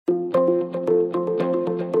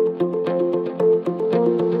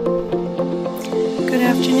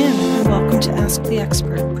afternoon, and welcome to Ask the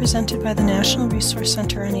Expert, presented by the National Resource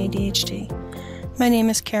Center on ADHD. My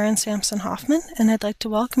name is Karen Sampson Hoffman, and I'd like to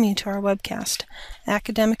welcome you to our webcast,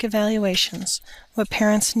 Academic Evaluations, What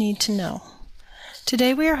Parents Need to Know.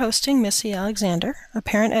 Today we are hosting Missy Alexander, a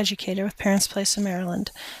parent educator with Parents Place of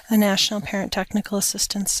Maryland, a National Parent Technical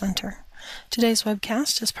Assistance Center. Today's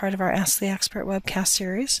webcast is part of our Ask the Expert webcast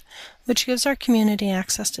series, which gives our community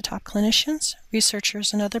access to top clinicians,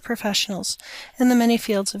 researchers, and other professionals in the many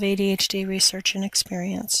fields of ADHD research and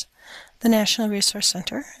experience. The National Resource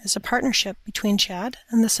Center is a partnership between CHADD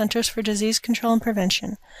and the Centers for Disease Control and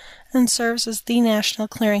Prevention and serves as the national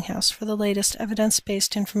clearinghouse for the latest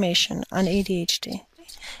evidence-based information on ADHD.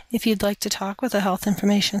 If you'd like to talk with a health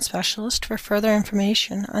information specialist for further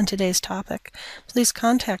information on today's topic, please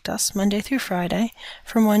contact us Monday through Friday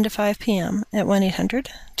from 1 to 5 p.m. at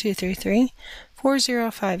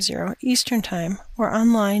 1-800-233-4050 Eastern Time or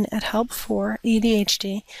online at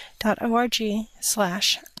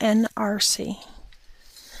help4adhd.org/NRC.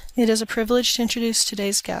 It is a privilege to introduce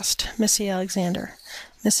today's guest, Missy Alexander.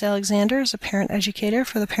 Ms. Alexander is a parent educator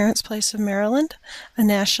for the Parents Place of Maryland, a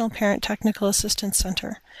National Parent Technical Assistance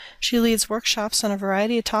Center. She leads workshops on a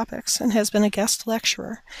variety of topics and has been a guest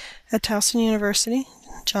lecturer at Towson University,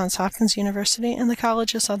 Johns Hopkins University, and the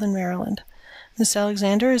College of Southern Maryland. Ms.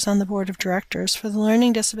 Alexander is on the board of directors for the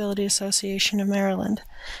Learning Disability Association of Maryland.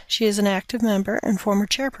 She is an active member and former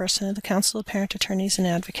chairperson of the Council of Parent Attorneys and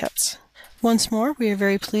Advocates. Once more, we are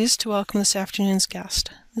very pleased to welcome this afternoon's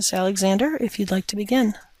guest. Ms. Alexander, if you'd like to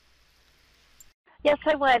begin. Yes,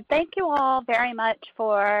 I would. Thank you all very much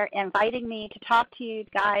for inviting me to talk to you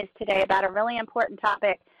guys today about a really important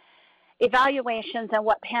topic, evaluations and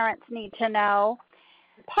what parents need to know.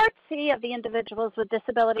 Part C of the Individuals with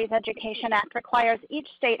Disabilities Education Act requires each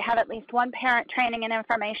state have at least one parent training and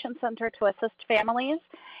information center to assist families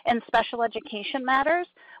in special education matters.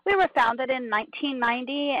 We were founded in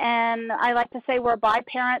 1990, and I like to say we're by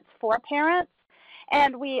parents for parents,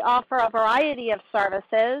 and we offer a variety of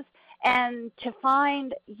services. And to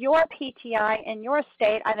find your PTI in your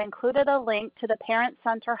state, I've included a link to the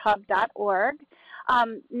parentcenterhub.org.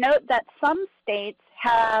 Note that some states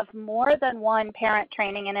have more than one parent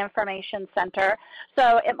training and information center,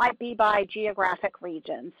 so it might be by geographic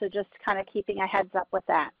region. So just kind of keeping a heads up with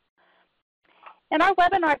that. In our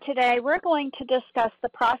webinar today, we're going to discuss the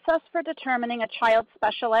process for determining a child's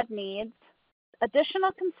special ed needs,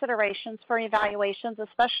 additional considerations for evaluations,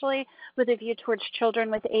 especially with a view towards children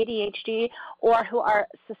with ADHD or who are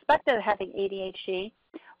suspected of having ADHD.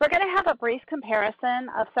 We're going to have a brief comparison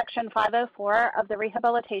of Section 504 of the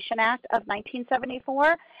Rehabilitation Act of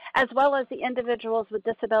 1974, as well as the Individuals with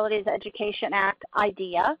Disabilities Education Act,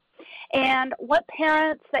 IDEA, and what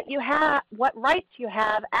parents that you have, what rights you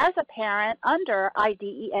have as a parent under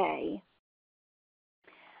IDEA.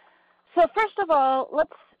 So first of all,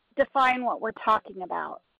 let's define what we're talking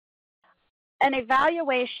about. An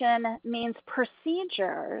evaluation means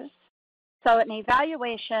procedures. So an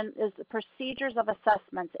evaluation is the procedures of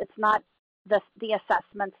assessments. It's not the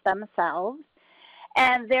assessments themselves.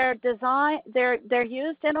 And they're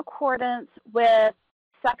used in accordance with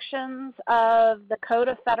sections of the Code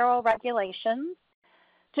of Federal Regulations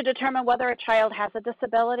to determine whether a child has a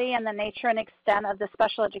disability and the nature and extent of the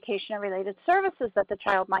special education and related services that the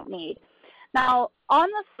child might need. Now, on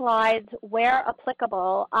the slides, where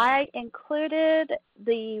applicable, I included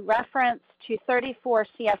the reference to 34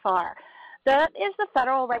 CFR. That is the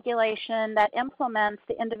federal regulation that implements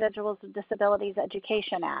the Individuals with Disabilities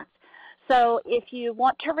Education Act. So if you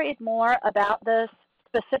want to read more about this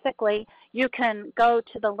specifically, you can go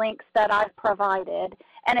to the links that I've provided.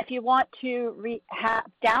 And if you want to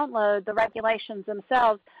download the regulations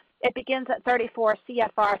themselves, it begins at 34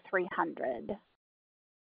 CFR 300.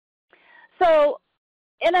 So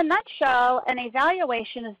in a nutshell, an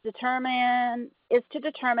evaluation is to determine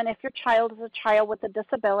if your child is a child with a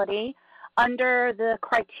disability under the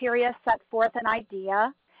criteria set forth in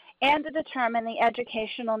IDEA and to determine the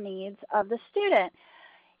educational needs of the student.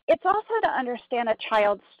 It's also to understand a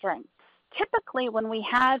child's strengths. Typically when we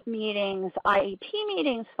have meetings, IEP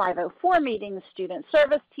meetings, 504 meetings, student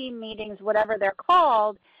service team meetings, whatever they're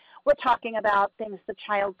called, we're talking about things the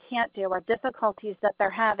child can't do or difficulties that they're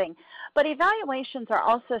having. But evaluations are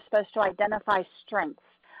also supposed to identify strengths,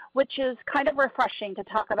 which is kind of refreshing to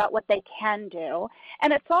talk about what they can do.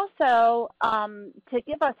 And it's also to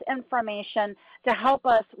give us information to help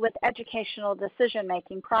us with educational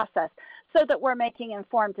decision-making process so that we're making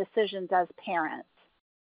informed decisions as parents.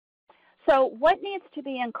 So what needs to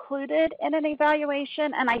be included in an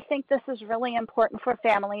evaluation? And I think this is really important for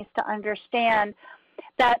families to understand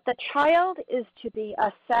that the child is to be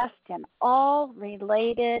assessed in all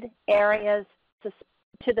related areas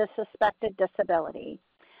to the suspected disability.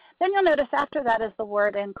 Then you'll notice after that is the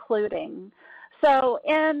word including. So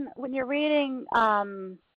when you're reading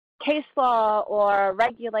case law or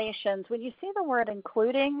regulations, when you see the word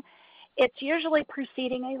including, it's usually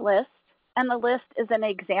preceding a list, and the list is an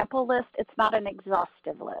example list. It's not an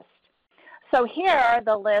exhaustive list. So here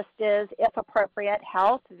the list is, if appropriate,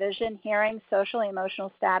 health, vision, hearing, social,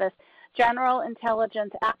 emotional status, general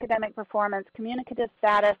intelligence, academic performance, communicative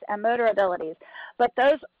status, and motor abilities. But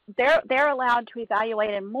those, they're allowed to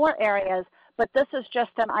evaluate in more areas, but this is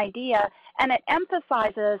just an idea, and it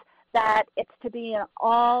emphasizes that it's to be in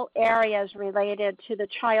all areas related to the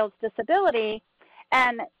child's disability.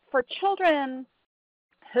 And for children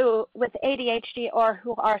who with ADHD or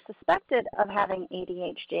who are suspected of having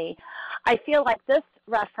ADHD, I feel like this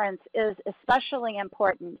reference is especially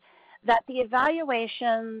important, that the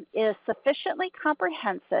evaluation is sufficiently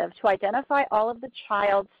comprehensive to identify all of the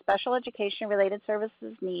child's special education-related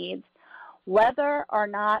services needs, whether or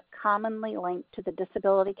not commonly linked to the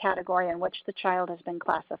disability category in which the child has been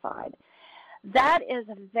classified. That is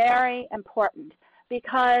very important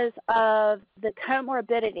because of the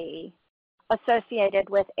comorbidity associated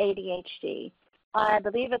with ADHD. I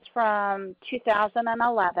believe it's from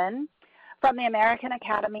 2011 from the American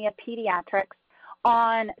Academy of Pediatrics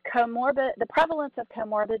on the prevalence of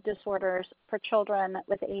comorbid disorders for children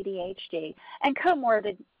with ADHD. And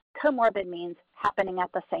comorbid means happening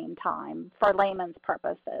at the same time for layman's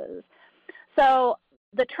purposes. So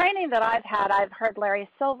the training that I've had, I've heard Larry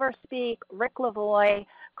Silver speak, Rick Lavoie,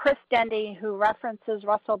 Chris Dendy, who references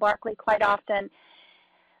Russell Barkley quite often.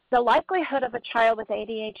 The likelihood of a child with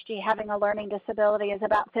ADHD having a learning disability is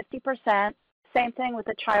about 50%. Same thing with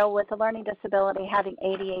a child with a learning disability having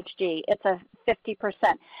ADHD. It's a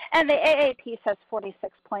 50%. And the AAP says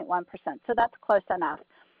 46.1%, so that's close enough.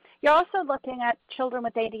 You're also looking at children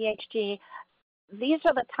with ADHD. These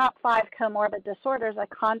are the top 5 comorbid disorders: a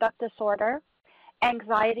conduct disorder,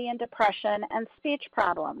 anxiety and depression, and speech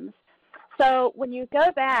problems. So when you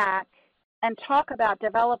go back and talk about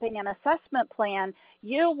developing an assessment plan,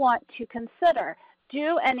 you want to consider,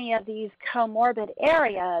 do any of these comorbid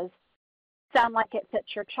areas sound like it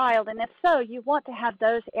fits your child? And if so, you want to have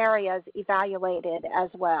those areas evaluated as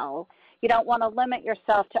well. You don't want to limit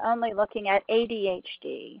yourself to only looking at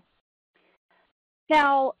ADHD.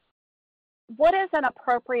 Now, what is an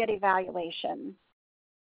appropriate evaluation?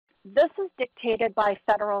 This is dictated by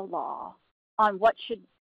federal law on what should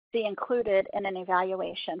be included in an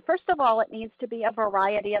evaluation. First of all, it needs to be a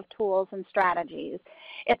variety of tools and strategies.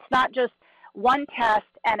 It's not just one test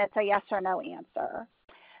and it's a yes or no answer.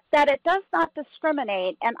 That it does not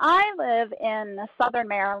discriminate, and I live in southern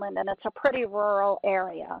Maryland and it's a pretty rural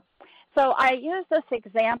area. So I use this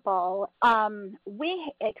example.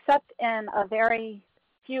 Except in a very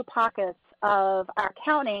few pockets of our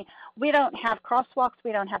county, we don't have crosswalks,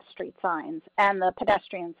 we don't have street signs and the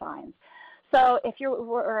pedestrian signs. So if you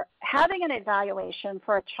were having an evaluation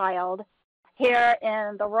for a child here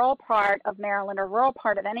in the rural part of Maryland or rural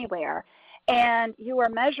part of anywhere, and you are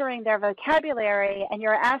measuring their vocabulary and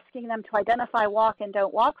you're asking them to identify walk and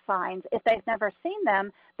don't walk signs, if they've never seen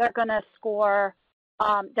them, they're going to score,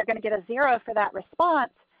 they're going to get a 0 for that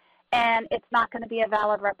response, and it's not going to be a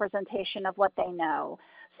valid representation of what they know.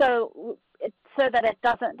 So that it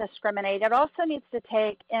doesn't discriminate, it also needs to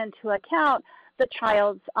take into account the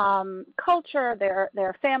child's culture,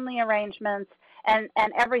 their family arrangements, and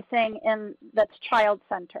everything that's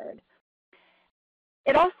child-centered.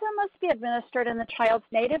 It also must be administered in the child's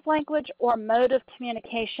native language or mode of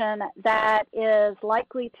communication that is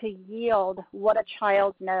likely to yield what a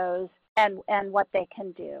child knows and what they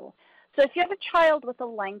can do. So if you have a child with a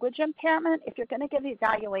language impairment, if you're going to give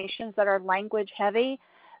evaluations that are language heavy,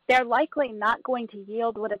 they're likely not going to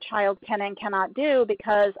yield what a child can and cannot do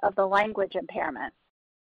because of the language impairment.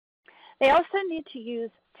 They also need to use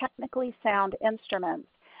technically sound instruments.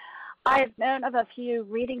 I've known of a few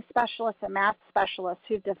reading specialists and math specialists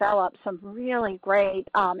who've developed some really great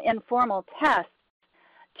informal tests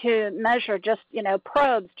to measure just,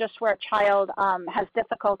 probes just where a child has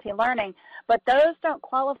difficulty learning. But those don't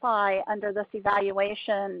qualify under this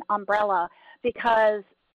evaluation umbrella because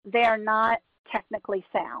they're not technically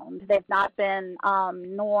sound. They've not been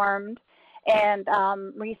normed and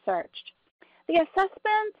researched. The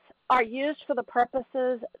assessments are used for the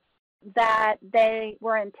purposes that they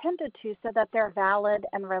were intended to, so that they're valid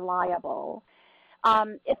and reliable.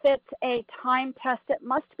 If it's a time test, it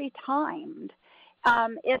must be timed.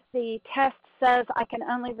 If the test says I can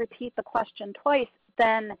only repeat the question twice,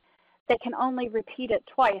 then they can only repeat it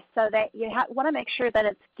twice. So that you want to make sure that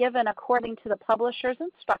it's given according to the publisher's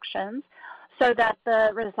instructions so that the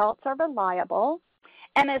results are reliable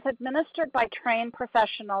and is administered by trained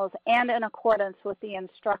professionals and in accordance with the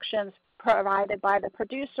instructions provided by the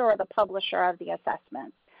producer or the publisher of the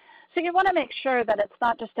assessment. So you want to make sure that it's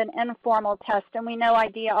not just an informal test, and we know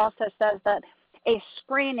IDEA also says that a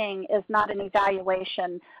screening is not an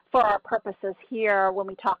evaluation for our purposes here when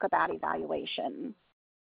we talk about evaluation.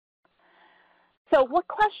 So what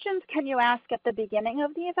questions can you ask at the beginning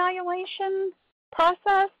of the evaluation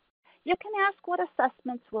process? You can ask what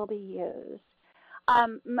assessments will be used.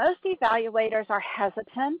 Most evaluators are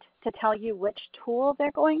hesitant to tell you which tool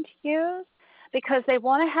they're going to use because they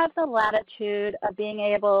want to have the latitude of being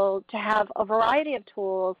able to have a variety of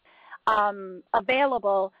tools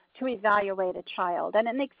available to evaluate a child. And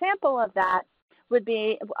an example of that would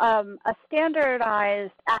be a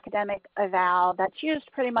standardized academic eval that's used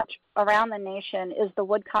pretty much around the nation is the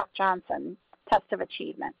Woodcock-Johnson Test of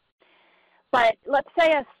Achievement. But let's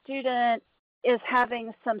say a student is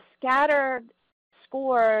having some scattered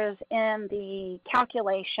scores in the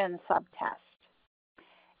calculation subtest.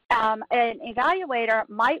 An evaluator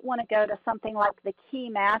might want to go to something like the key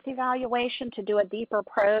math evaluation to do a deeper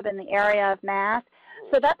probe in the area of math.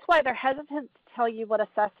 So that's why they're hesitant to tell you what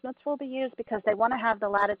assessments will be used, because they want to have the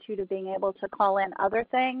latitude of being able to call in other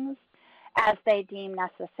things as they deem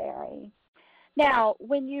necessary. Now,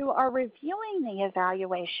 when you are reviewing the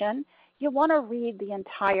evaluation, you want to read the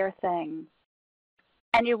entire thing.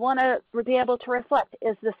 And you want to be able to reflect,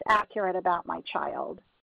 is this accurate about my child?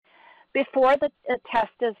 Before the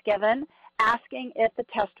test is given, asking if the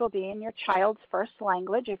test will be in your child's first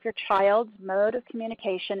language, if your child's mode of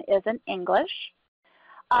communication isn't English.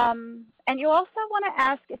 And you also want to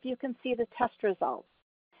ask if you can see the test results.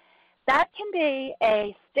 That can be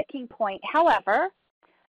a sticking point. However,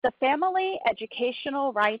 the Family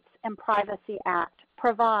Educational Rights and Privacy Act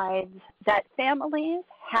provides that families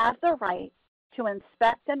have the right to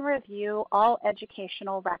inspect and review all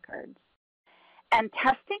educational records. And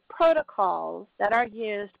testing protocols that are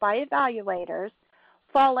used by evaluators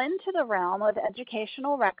fall into the realm of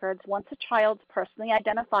educational records once a child's personally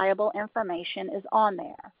identifiable information is on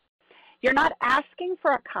there. You're not asking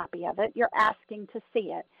for a copy of it, you're asking to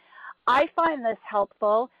see it. I find this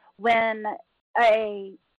helpful when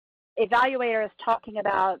a evaluator is talking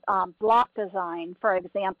about block design, for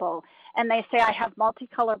example, and they say, I have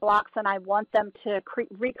multicolor blocks and I want them to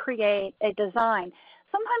recreate a design.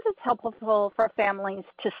 Sometimes it's helpful for families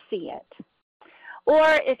to see it. Or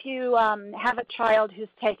if you have a child who's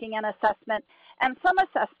taking an assessment, and some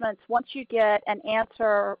assessments, once you get an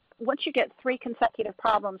answer, once you get 3 consecutive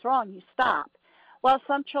problems wrong, you stop. Well,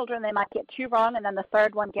 some children, they might get 2 wrong and then the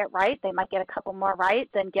 3rd one get right. They might get a couple more right,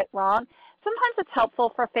 then get wrong. Sometimes it's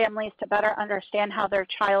helpful for families to better understand how their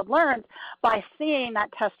child learns by seeing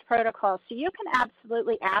that test protocol. So you can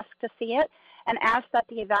absolutely ask to see it and ask that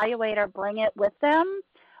the evaluator bring it with them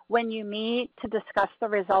when you meet to discuss the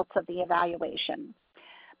results of the evaluation.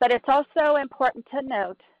 But it's also important to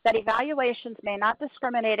note that evaluations may not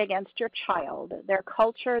discriminate against your child, their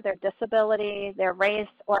culture, their disability, their race,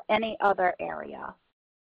 or any other area.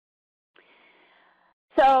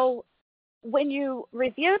 So when you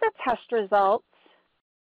review the test results,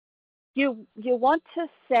 you want to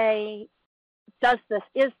say,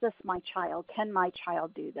 is this my child? Can my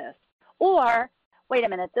child do this? Or, wait a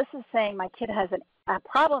minute, this is saying my kid has a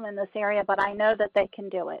problem in this area, but I know that they can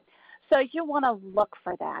do it. So you want to look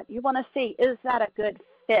for that. You want to see, is that a good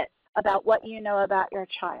fit about what you know about your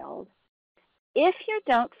child? If you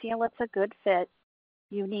don't feel it's a good fit,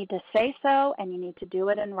 you need to say so and you need to do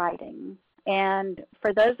it in writing. And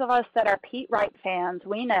for those of us that are Pete Wright fans,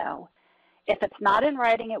 we know if it's not in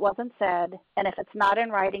writing, it wasn't said, and if it's not in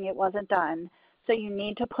writing, it wasn't done. So you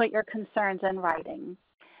need to put your concerns in writing.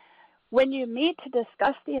 When you meet to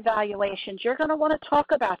discuss the evaluations, you're going to want to talk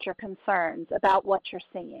about your concerns about what you're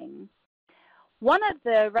seeing. One of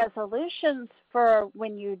the resolutions for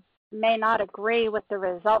when you may not agree with the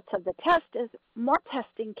results of the test is more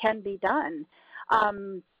testing can be done.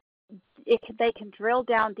 They can drill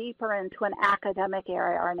down deeper into an academic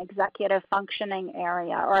area or an executive functioning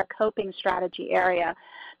area or a coping strategy area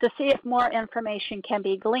to see if more information can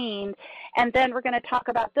be gleaned. And then we're going to talk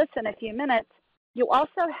about this in a few minutes. You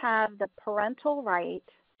also have the parental right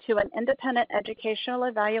to an independent educational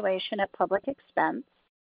evaluation at public expense.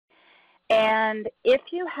 And if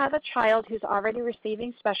you have a child who's already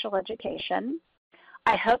receiving special education,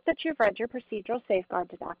 I hope that you've read your procedural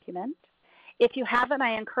safeguards document. If you haven't,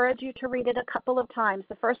 I encourage you to read it a couple of times.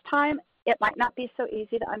 The first time, it might not be so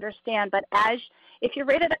easy to understand, but if you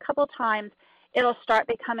read it a couple of times, It'll start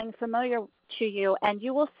becoming familiar to you, and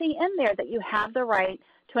you will see in there that you have the right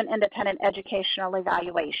to an independent educational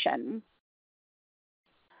evaluation.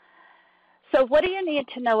 So what do you need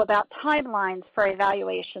to know about timelines for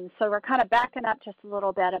evaluations? So we're kind of backing up just a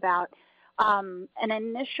little bit about an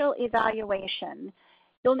initial evaluation.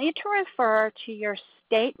 You'll need to refer to your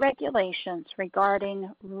state regulations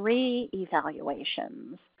regarding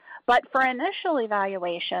re-evaluations. But for initial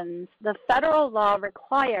evaluations, the federal law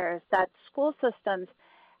requires that school systems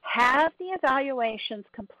have the evaluations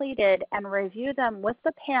completed and review them with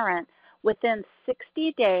the parent within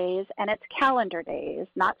 60 days, and it's calendar days,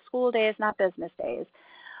 not school days, not business days,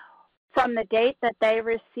 from the date that they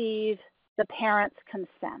receive the parent's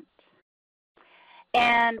consent.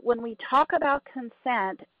 And when we talk about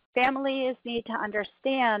consent, families need to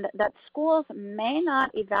understand that schools may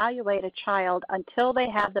not evaluate a child until they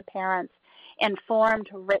have the parent's informed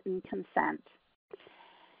written consent.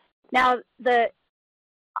 Now, the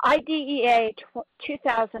IDEA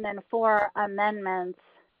 2004 amendments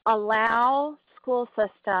allow school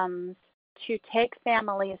systems to take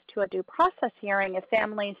families to a due process hearing if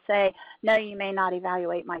families say, no, you may not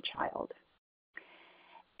evaluate my child.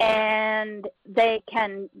 And they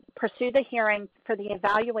can pursue the hearing for the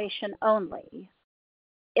evaluation only.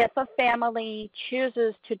 If a family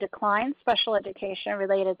chooses to decline special education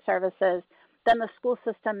related services, then the school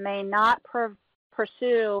system may not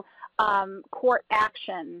pursue court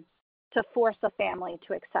action to force a family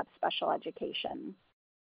to accept special education.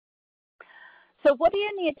 So what do you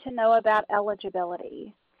need to know about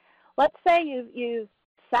eligibility? Let's say you've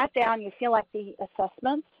sat down, you feel like the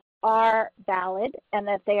assessments are valid and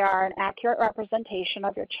that they are an accurate representation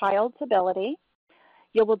of your child's ability.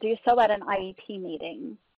 You will do so at an IEP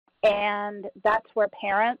meeting. And that's where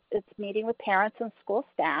it's meeting with parents and school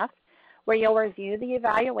staff, where you'll review the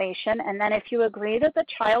evaluation. And then if you agree that the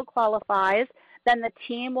child qualifies, then the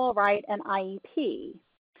team will write an IEP.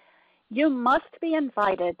 You must be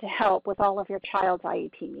invited to help with all of your child's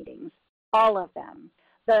IEP meetings, all of them.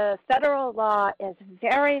 The federal law is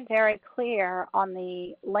very, very clear on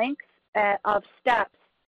the length of steps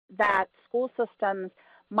that school systems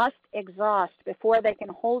must exhaust before they can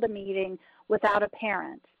hold a meeting without a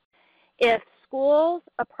parent. If schools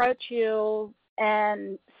approach you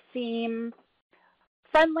and seem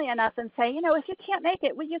friendly enough and say, you know, if you can't make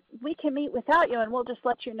it, we can meet without you and we'll just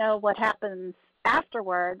let you know what happens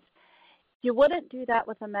afterwards, you wouldn't do that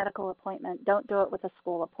with a medical appointment. Don't do it with a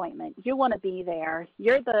school appointment. You want to be there.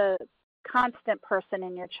 You're the constant person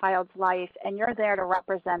in your child's life, and you're there to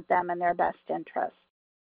represent them in their best interest.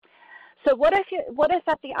 So what if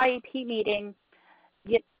at the IEP meeting,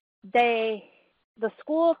 the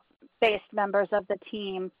school-based members of the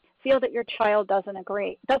team feel that your child doesn't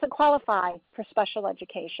qualify for special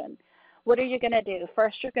education? What are you going to do?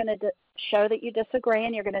 First, you're going to show that you disagree,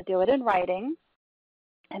 and you're going to do it in writing.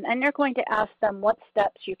 And then you're going to ask them what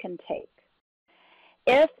steps you can take.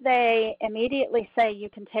 If they immediately say you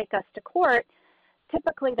can take us to court,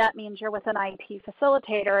 typically that means you're with an IEP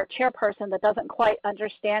facilitator or chairperson that doesn't quite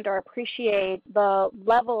understand or appreciate the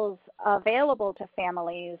levels available to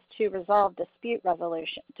families to resolve disputes.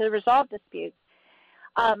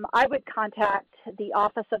 I would contact the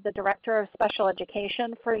Office of the Director of Special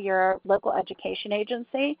Education for your local education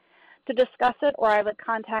agency to discuss it, or I would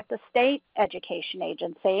contact the state education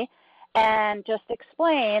agency and just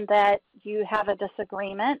explain that you have a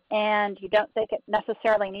disagreement and you don't think it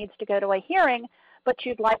necessarily needs to go to a hearing, but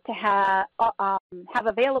you'd like to have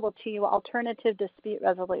available to you alternative dispute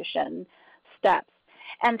resolution steps.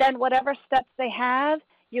 And then whatever steps they have,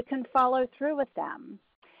 you can follow through with them.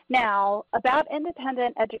 Now, about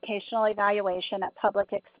independent educational evaluation at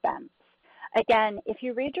public expense. Again, if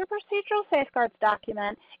you read your procedural safeguards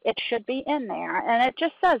document, it should be in there. And it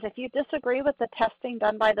just says if you disagree with the testing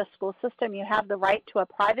done by the school system, you have the right to a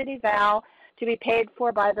private eval to be paid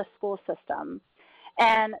for by the school system.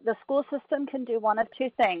 And the school system can do one of two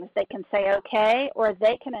things. They can say okay, or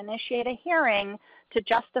they can initiate a hearing to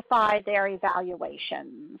justify their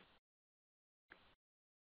evaluations.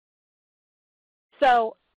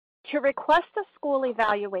 So to request a school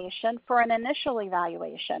evaluation for an initial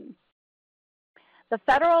evaluation, the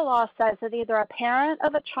federal law says that either a parent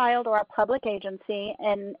of a child or a public agency,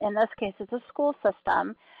 and in this case it's a school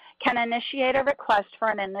system, can initiate a request for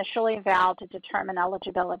an initial eval to determine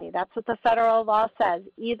eligibility. That's what the federal law says.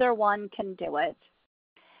 Either one can do it.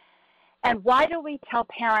 And why do we tell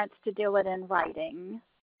parents to do it in writing?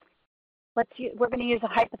 We're going to use a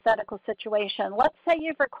hypothetical situation. Let's say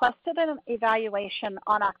you've requested an evaluation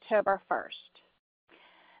on October 1st.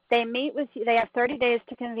 They meet with you. They have 30 days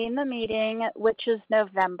to convene the meeting, which is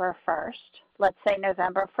November 1st. Let's say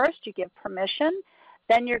November 1st, you give permission.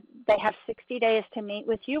 Then they have 60 days to meet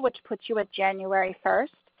with you, which puts you at January 1st.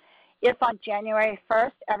 If on January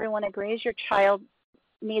 1st everyone agrees your child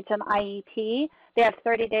needs an IEP, they have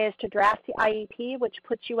 30 days to draft the IEP, which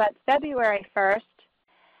puts you at February 1st.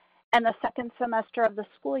 And the second semester of the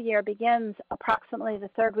school year begins approximately the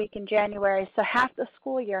third week in January, so half the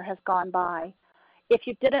school year has gone by. If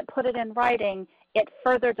you didn't put it in writing, it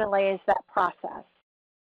further delays that process.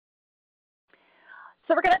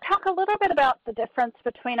 So we're going to talk a little bit about the difference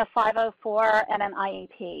between a 504 and an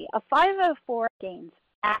IEP. A 504 gains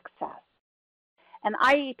access. An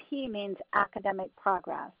IEP means academic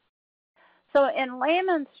progress. So in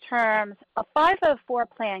layman's terms, a 504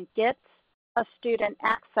 plan gets a student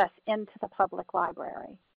access into the public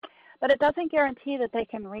library, but it doesn't guarantee that they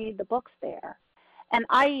can read the books there. An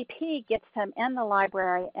IEP gets them in the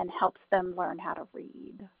library and helps them learn how to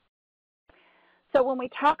read. So when we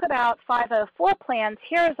talk about 504 plans,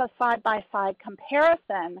 here is a side-by-side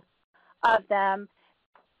comparison of them.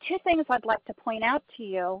 Two things I'd like to point out to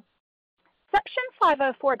you. Section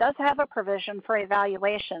 504 does have a provision for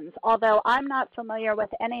evaluations, although I'm not familiar with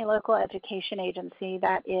any local education agency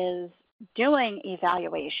that is doing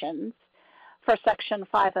evaluations for Section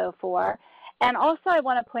 504. And also I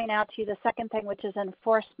want to point out to you the second thing, which is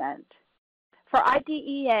enforcement. For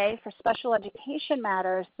IDEA, for special education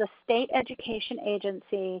matters, the state education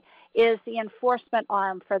agency is the enforcement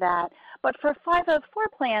arm for that. But for 504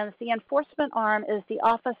 plans, the enforcement arm is the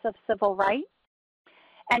Office of Civil Rights.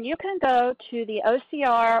 And you can go to the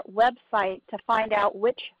OCR website to find out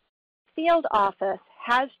which field office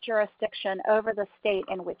has jurisdiction over the state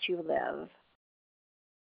in which you live.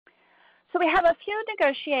 So we have a few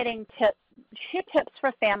negotiating tips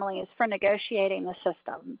for families for negotiating the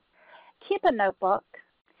system. Keep a notebook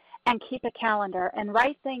and keep a calendar and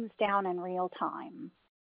write things down in real time.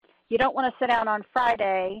 You don't want to sit down on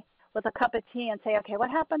Friday with a cup of tea and say, okay, what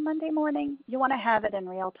happened Monday morning? You want to have it in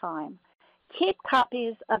real time. Keep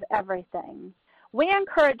copies of everything. We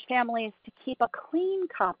encourage families to keep a clean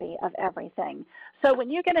copy of everything. So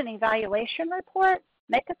when you get an evaluation report,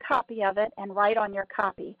 make a copy of it and write on your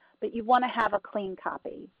copy, but you want to have a clean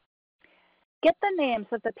copy. Get the names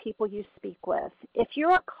of the people you speak with. If you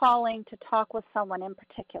are calling to talk with someone in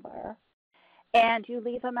particular and you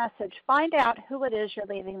leave a message, find out who it is you're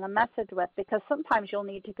leaving the message with, because sometimes you'll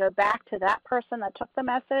need to go back to that person that took the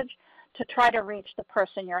message to try to reach the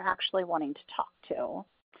person you're actually wanting to talk to.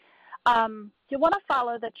 You want to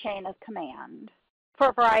follow the chain of command for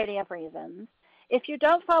a variety of reasons. If you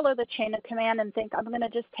don't follow the chain of command and think, I'm going to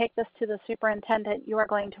just take this to the superintendent, you are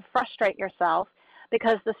going to frustrate yourself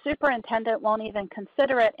because the superintendent won't even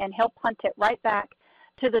consider it and he'll punt it right back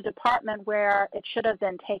to the department where it should have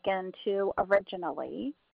been taken to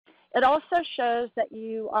originally. It also shows that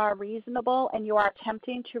you are reasonable and you are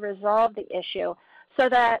attempting to resolve the issue so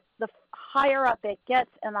that the higher up it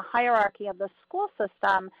gets in the hierarchy of the school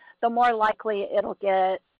system, the more likely it'll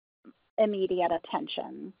get immediate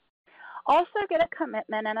attention. Also get a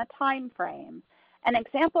commitment and a time frame. An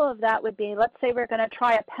example of that would be, let's say we're going to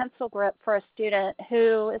try a pencil grip for a student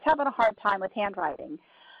who is having a hard time with handwriting.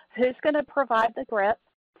 Who's going to provide the grip?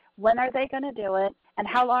 When are they going to do it? And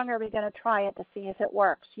how long are we going to try it to see if it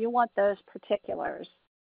works? You want those particulars.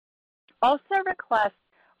 Also request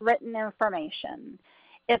written information.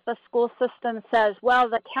 If the school system says, well,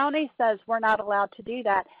 the county says we're not allowed to do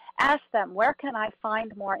that, ask them, where can I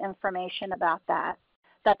find more information about that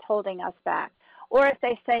that's holding us back? Or if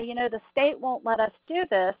they say, you know, the state won't let us do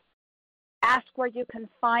this, ask where you can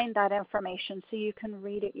find that information so you can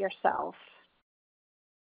read it yourself.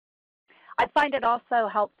 I find it also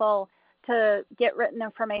helpful to get written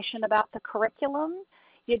information about the curriculum.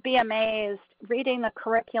 You'd be amazed reading the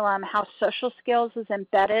curriculum how social skills is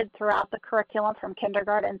embedded throughout the curriculum from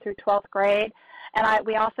kindergarten through 12th grade. And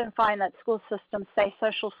we often find that school systems say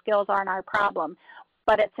social skills aren't our problem,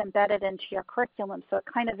 but it's embedded into your curriculum, so it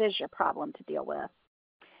kind of is your problem to deal with.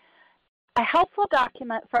 A helpful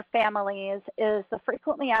document for families is the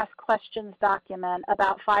Frequently Asked Questions document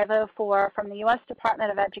about 504 from the U.S.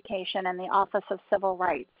 Department of Education and the Office of Civil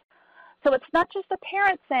Rights. So it's not just the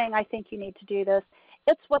parent saying, I think you need to do this,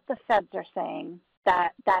 it's what the feds are saying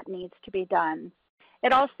that needs to be done.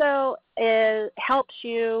 It also helps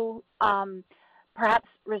you perhaps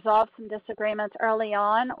resolve some disagreements early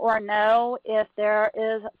on or know if there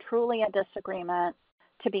is truly a disagreement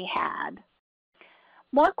to be had.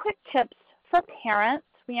 More quick tips for parents.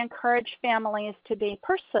 We encourage families to be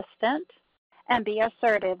persistent and be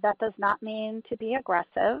assertive. That does not mean to be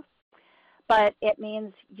aggressive. but it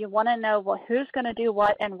means you want to know, well, who's going to do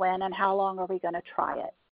what and when and how long are we going to try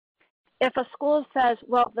it. If a school says,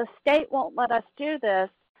 well, the state won't let us do this,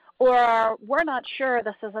 or we're not sure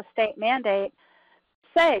this is a state mandate,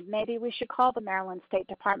 say maybe we should call the Maryland State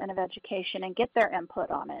Department of Education and get their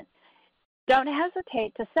input on it. Don't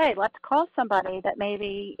hesitate to say, let's call somebody that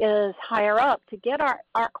maybe is higher up to get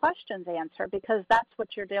our questions answered, because that's what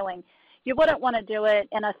you're doing. You wouldn't want to do it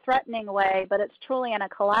in a threatening way, but it's truly in a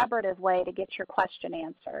collaborative way to get your question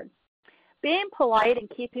answered. Being polite and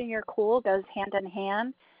keeping your cool goes hand in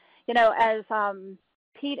hand. You know, as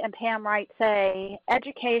Pete and Pam Wright say,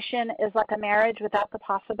 education is like a marriage without the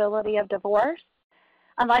possibility of divorce.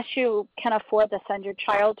 Unless you can afford to send your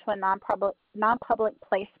child to a non-public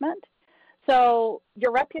placement. So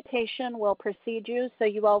your reputation will precede you, so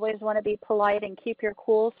you always want to be polite and keep your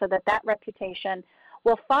cool so that that reputation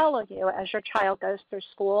will follow you as your child goes through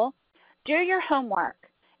school. Do your homework.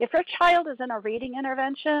 If your child is in a reading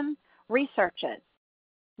intervention, research it.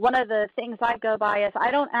 One of the things I go by is I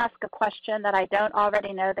don't ask a question that I don't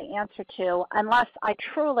already know the answer to unless I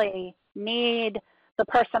truly need the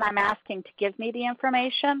person I'm asking to give me the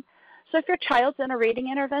information. So if your child's in a reading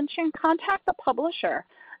intervention, contact the publisher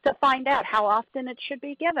to find out how often it should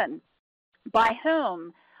be given, by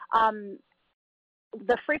whom,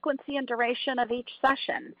 the frequency and duration of each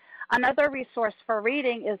session. Another resource for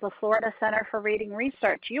reading is the Florida Center for Reading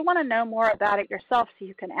Research. You want to know more about it yourself so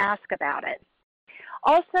you can ask about it.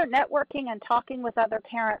 Also, networking and talking with other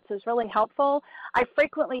parents is really helpful. I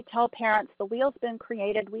frequently tell parents the wheel's been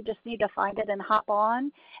created, we just need to find it and hop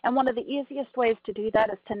on. And one of the easiest ways to do that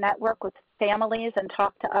is to network with families and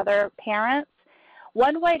talk to other parents.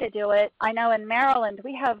 One way to do it, I know in Maryland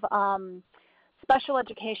we have special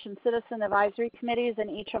education citizen advisory committees in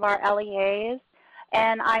each of our LEAs.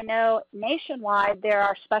 And I know nationwide there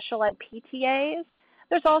are special ed PTAs.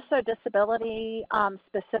 There's also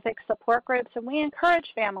disability-specific support groups, and we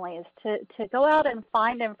encourage families to go out and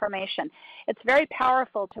find information. It's very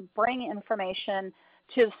powerful to bring information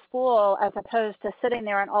to school as opposed to sitting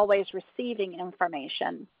there and always receiving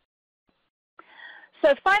information.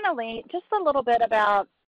 So finally, just a little bit about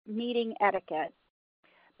meeting etiquette.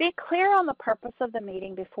 Be clear on the purpose of the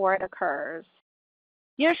meeting before it occurs.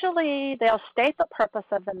 Usually, they'll state the purpose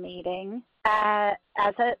of the meeting as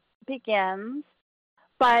it begins.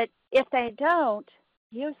 But if they don't,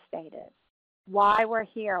 you state it, why we're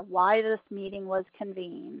here, why this meeting was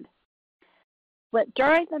convened. But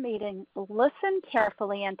during the meeting, listen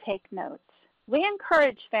carefully and take notes. We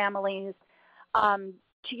encourage families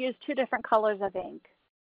to use 2 different colors of ink.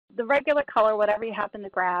 The regular color, whatever you happen to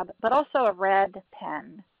grab, but also a red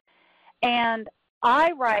pen. And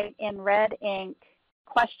I write in red ink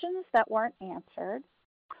questions that weren't answered,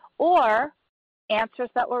 or answers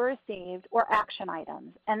that were received, or action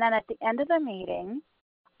items. And then at the end of the meeting,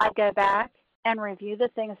 I go back and review the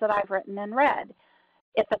things that I've written in red.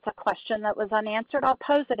 If it's a question that was unanswered, I'll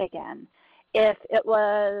pose it again. If it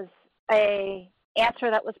was an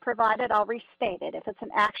answer that was provided, I'll restate it. If it's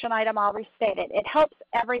an action item, I'll restate it. It helps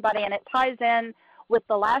everybody, and it ties in with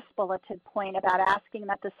the last bulleted point about asking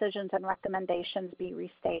that decisions and recommendations be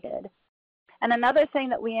restated. And another thing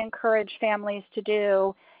that we encourage families to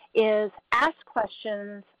do is ask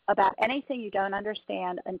questions about anything you don't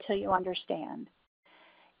understand until you understand.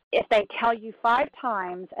 If they tell you 5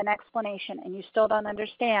 times an explanation and you still don't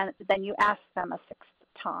understand, then you ask them a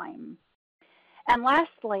 6th time. And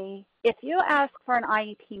lastly, if you ask for an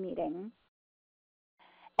IEP meeting,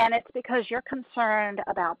 and it's because you're concerned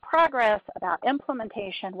about progress, about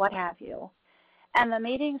implementation, what have you, and the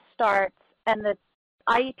meeting starts and the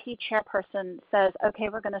IEP chairperson says, okay,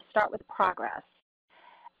 we're going to start with progress.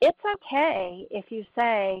 It's okay if you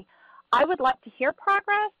say, I would like to hear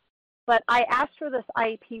progress, but I asked for this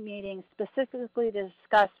IEP meeting specifically to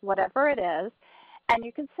discuss whatever it is. And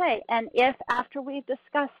you can say, and if after we've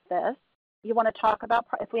discussed this, you want to talk about,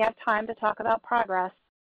 if we have time to talk about progress,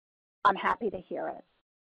 I'm happy to hear it.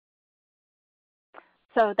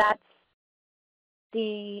 So that's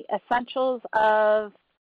the essentials of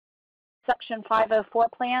Section 504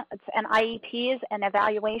 plans and IEPs and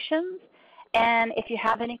evaluations. And if you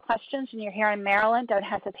have any questions and you're here in Maryland, don't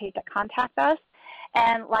hesitate to contact us.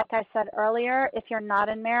 And like I said earlier, if you're not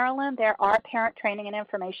in Maryland, there are parent training and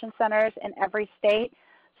information centers in every state.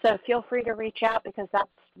 So feel free to reach out because that's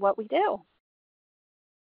what we do.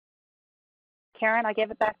 Karen, I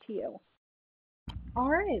give it back to you. All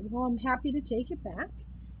right, well, I'm happy to take it back.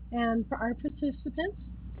 And for our participants,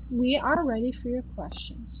 we are ready for your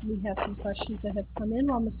questions. We have some questions that have come in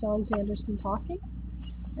while Ms. Alexander's been talking.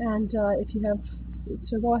 And if you have,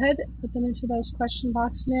 so go ahead, put them into those question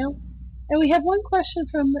box now. And we have one question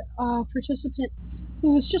from a participant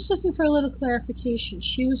who was just looking for a little clarification.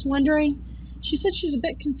 She was wondering, she said she's a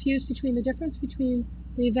bit confused between the difference between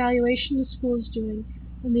the evaluation the school is doing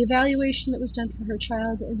and the evaluation that was done for her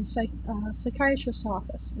child in the psychiatrist's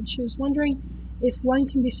office. And she was wondering if one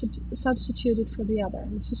can be substituted for the other.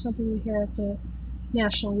 And this is something we hear at the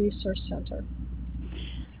National Resource Center.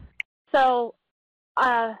 So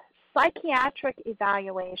psychiatric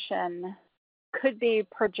evaluation could be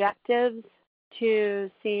projectives to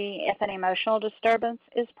see if an emotional disturbance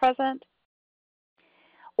is present,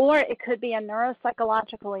 or it could be a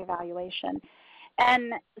neuropsychological evaluation.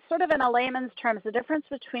 And sort of in a layman's terms, the difference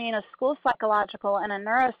between a school psychological and a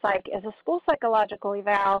neuropsych is a school psychological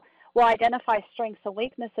eval will identify strengths and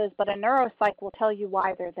weaknesses, but a neuropsych will tell you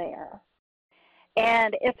why they're there.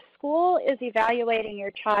 And if school is evaluating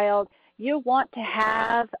your child, you want to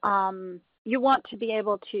have, you want to be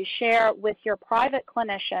able to share with your private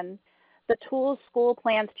clinician the tools school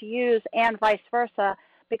plans to use and vice versa,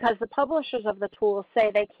 because the publishers of the tools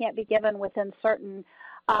say they can't be given within certain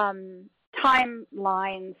timelines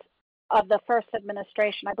of the first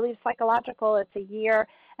administration. I believe psychological, it's a year,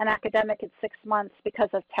 and academic, it's 6 months because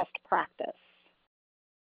of test practice.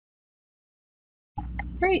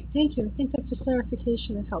 Great, thank you. I think that's a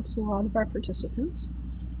clarification that helps a lot of our participants.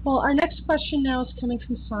 Well, our next question now is coming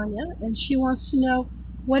from Sonia, and she wants to know,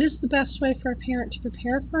 what is the best way for a parent to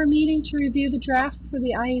prepare for a meeting to review the draft for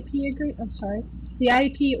the IEP the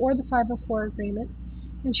IEP or the 504 agreement?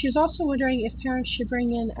 And she was also wondering if parents should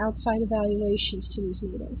bring in outside evaluations to these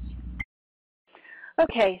meetings.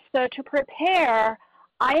 Okay, so to prepare,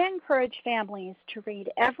 I encourage families to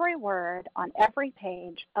read every word on every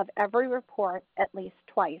page of every report at least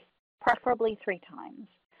twice, preferably 3 times.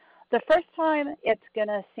 The first time, it's going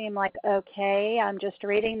to seem like, okay, I'm just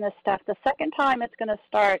reading this stuff. The second time, it's going to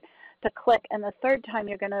start to click. And the third time,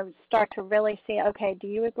 you're going to start to really see, okay, do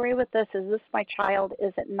you agree with this? Is this my child?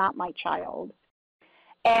 Is it not my child?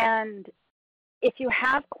 And if you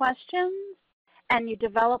have questions and you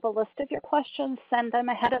develop a list of your questions, send them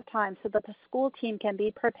ahead of time so that the school team can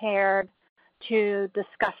be prepared to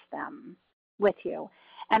discuss them with you.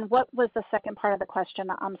 And what was the second part of the question?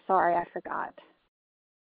 I'm sorry, I forgot.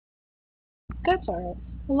 That's all right.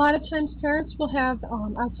 A lot of times parents will have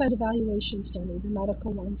outside evaluations done, either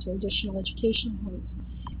medical ones or additional educational ones.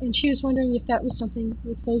 And she was wondering if that was something,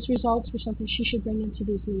 if those results were something she should bring into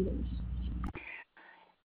these meetings.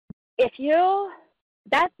 If you,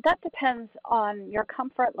 that depends on your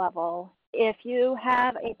comfort level. If you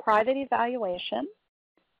have a private evaluation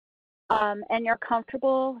and you're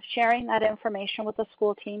comfortable sharing that information with the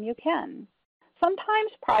school team, you can.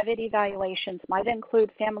 Sometimes private evaluations might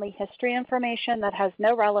include family history information that has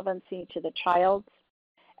no relevancy to the child's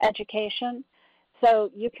education, so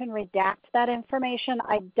you can redact that information.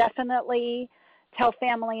 I definitely tell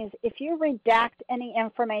families, if you redact any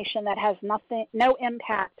information that has no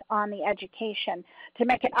impact on the education, to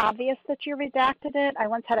make it obvious that you redacted it. I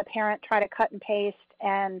once had a parent try to cut and paste,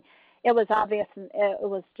 and it was obvious, and it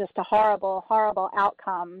was just a horrible, horrible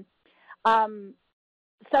outcome.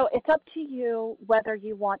 So it's up to you whether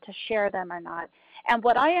you want to share them or not. And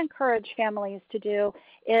what I encourage families to do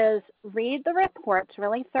is read the reports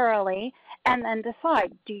really thoroughly and then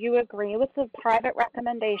decide, do you agree with the private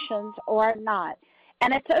recommendations or not?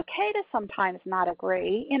 And it's okay to sometimes not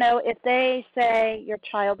agree. You know, if they say your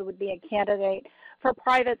child would be a candidate for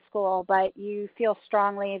private school, but you feel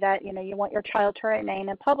strongly that, you know, you want your child to remain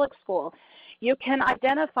in public school, you can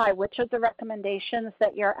identify which of the recommendations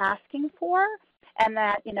that you're asking for and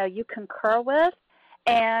that, you know, you concur with.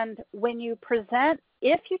 And when you present,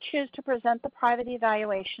 if you choose to present the private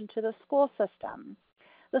evaluation to the school system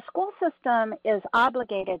is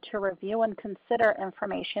obligated to review and consider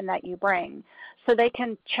information that you bring. So they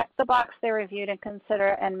can check the box they reviewed and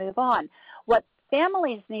consider and move on. What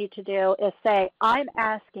families need to do is say, I'm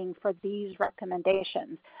asking for these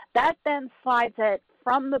recommendations. That then slides it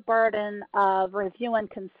from the burden of review and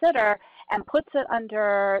consider and puts it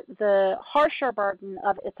under the harsher burden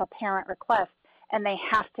of it's a parent request, and they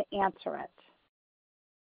have to answer it.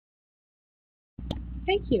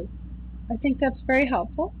 Thank you. I think that's very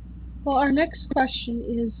helpful. Well, our next question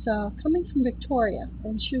is coming from Victoria,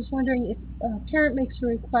 and she was wondering if a parent makes a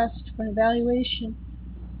request for an evaluation,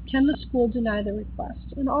 can the school deny the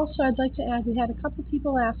request? And also, I'd like to add, we had a couple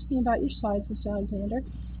people asking about your slides, Ms. Alexander,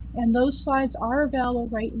 and those slides are available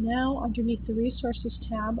right now underneath the Resources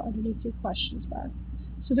tab underneath your questions bar.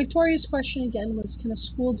 So Victoria's question again was, can a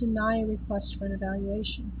school deny a request for an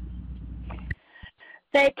evaluation?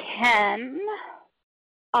 They can.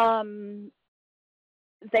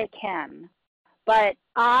 They can. But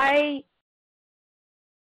I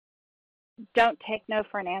don't take no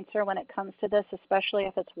for an answer when it comes to this, especially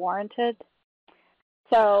if it's warranted.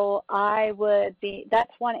 So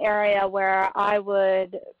that's one area where I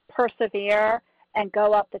would persevere and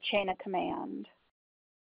go up the chain of command.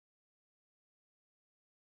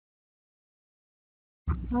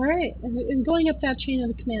 All right, and going up that chain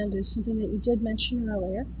of command is something that you did mention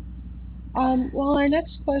earlier. Well, our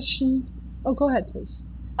next question, oh, go ahead, please.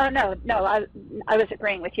 Oh, no, I was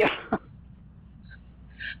agreeing with you.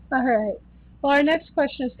 All right. Well, our next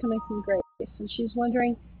question is coming from Grace, and she's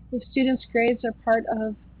wondering if students' grades are part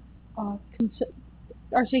of, are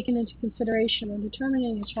taken into consideration when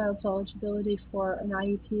determining a child's eligibility for an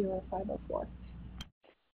IEP or a 504.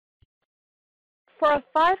 For a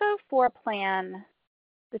 504 plan,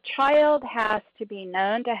 the child has to be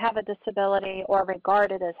known to have a disability or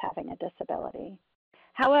regarded as having a disability.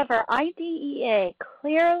 However, IDEA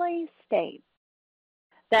clearly states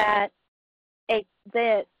that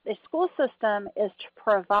the school system is to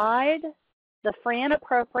provide the free and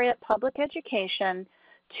appropriate public education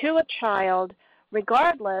to a child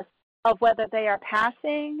regardless of whether they are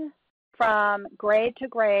passing from grade to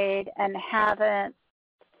grade and haven't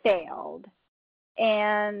failed.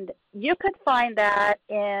 And you could find that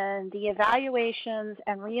in the evaluations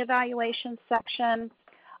and reevaluations section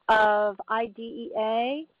of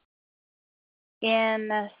IDEA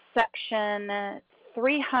in section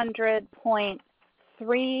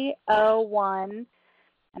 300.301,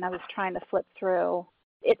 and I was trying to flip through.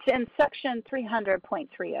 It's in section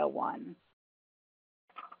 300.301.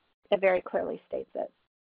 It very clearly states it.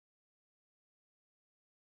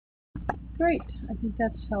 Great, I think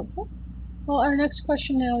that's helpful. Well, our next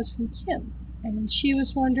question now is from Kim, and she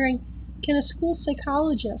was wondering, can a school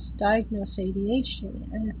psychologist diagnose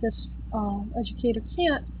ADHD? And if this educator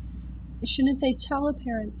can't, shouldn't they tell a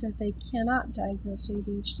parent that they cannot diagnose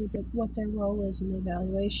ADHD, but what their role is in the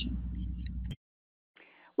evaluation?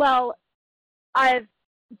 Well, they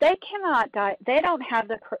don't have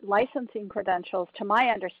the licensing credentials, to my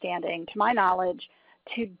understanding, to my knowledge,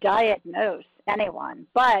 to diagnose anyone.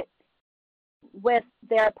 But with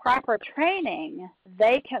their proper training,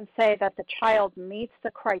 they can say that the child meets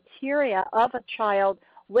the criteria of a child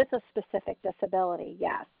with a specific disability,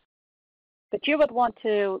 yes. But you would want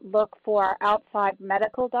to look for outside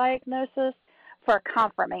medical diagnosis for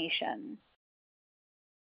confirmation.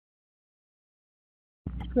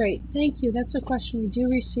 Great, thank you. That's a question we do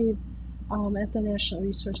receive at the National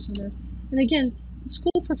Resource Center. And again,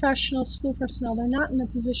 school professionals, school personnel, they're not in a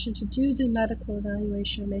position to do the medical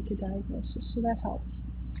evaluation or make a diagnosis, so that helps.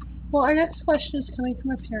 Well, our next question is coming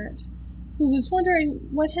from a parent who was wondering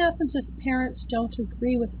what happens if parents don't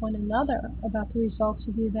agree with one another about the results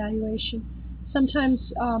of the evaluation.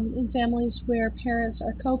 Sometimes in families where parents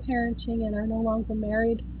are co-parenting and are no longer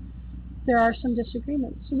married, there are some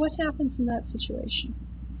disagreements. So what happens in that situation?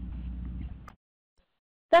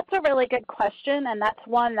 That's a really good question, and that's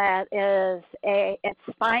one that it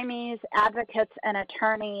stymies advocates and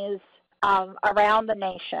attorneys around the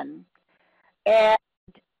nation. And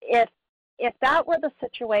if that were the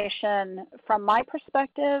situation, from my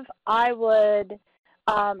perspective, I would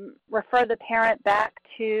refer the parent back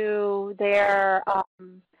to their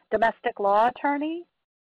domestic law attorney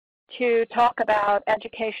to talk about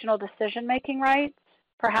educational decision-making rights.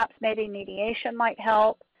 Perhaps maybe mediation might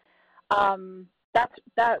help. That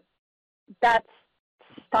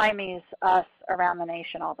stymies us around the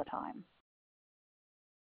nation all the time.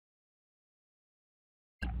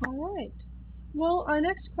 All right. Well, our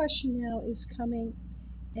next question now is coming,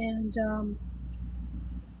 and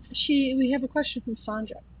we have a question from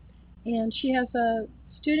Sandra, and she has a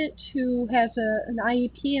student who has an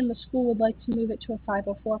IEP, and the school would like to move it to a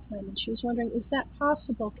 504 plan, and she was wondering, is that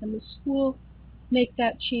possible? Can the school make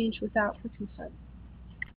that change without her consent?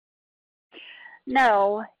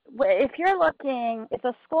 No. If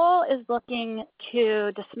the school is looking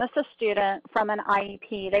to dismiss a student from an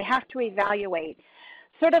IEP, they have to evaluate.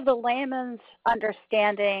 Sort of the layman's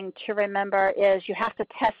understanding to remember is you have to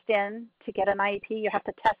test in to get an IEP, you have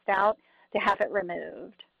to test out to have it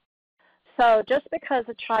removed. So just because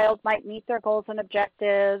a child might meet their goals and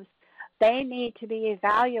objectives, they need to be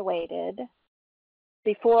evaluated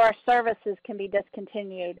before services can be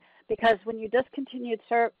discontinued. Because when you discontinue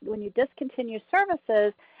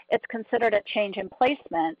services, it's considered a change in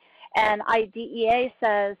placement. And IDEA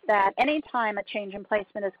says that any time a change in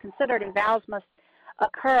placement is considered, evals must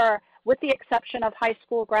occur with the exception of high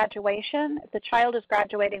school graduation. If the child is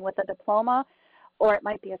graduating with a diploma, or it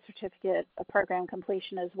might be a certificate of program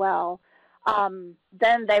completion as well,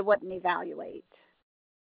 then they wouldn't evaluate.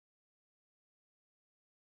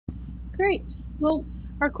 Great. Well,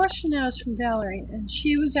 our question now is from Valerie, and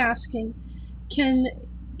she was asking can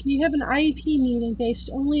you have an IEP meeting based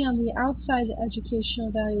only on the outside educational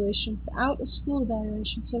evaluation without a school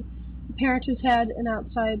evaluation? So the parent has had an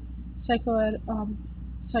outside an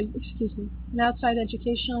outside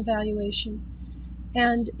educational evaluation,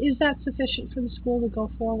 and is that sufficient for the school to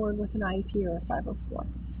go forward with an IEP or a 504?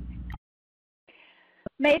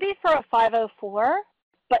 Maybe for a 504,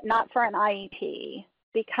 but not for an IEP,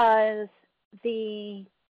 because the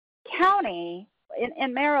county,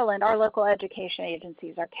 in Maryland, our local education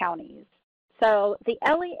agencies are counties. So the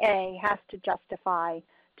LEA has to justify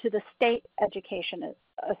to the State Education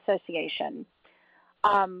Association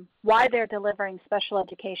why they're delivering special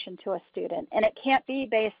education to a student, and it can't be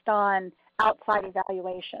based on outside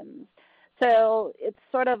evaluations. So it's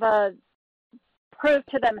sort of a prove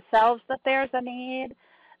to themselves that there's a need.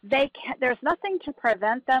 There's nothing to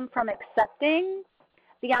prevent them from accepting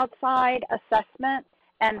the outside assessment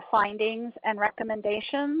and findings and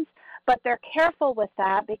recommendations, but they're careful with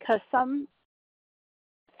that because some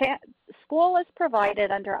school is provided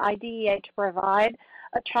under IDEA to provide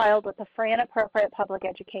a child with a free and appropriate public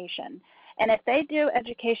education. And if they do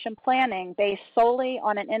education planning based solely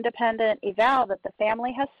on an independent eval that the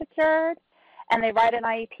family has secured, and they write an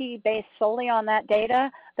IEP based solely on that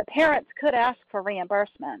data, the parents could ask for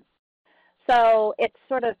reimbursement. So it's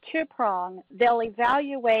sort of two-pronged. They'll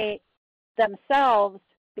evaluate themselves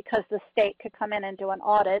because the state could come in and do an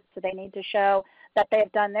audit, so they need to show that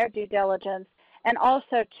they've done their due diligence. And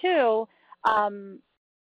also, too,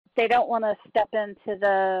 they don't want to step into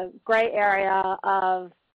the gray area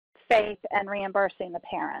of faith and reimbursing the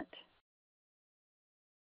parent.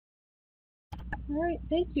 All right,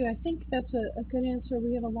 thank you. I think that's a good answer.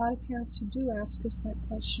 We have a lot of parents who do ask us that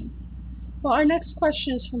question. Well, our next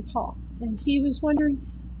question is from Paul, and he was wondering,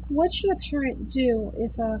 what should a parent do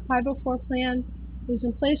if a 504 plan is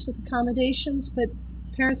in place with accommodations, but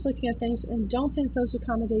parents looking at things and don't think those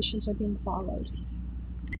accommodations are being followed?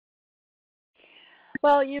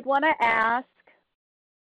 Well, you'd want to ask.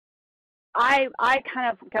 I kind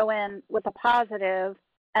of go in with a positive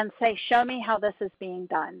and say, show me how this is being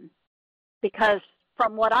done. Because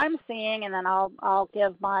from what I'm seeing, and then I'll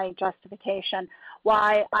give my justification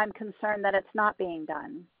why I'm concerned that it's not being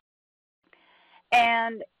done.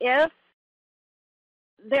 And if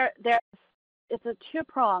it's a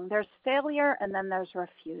two-prong. There's failure and then there's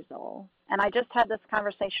refusal. And I just had this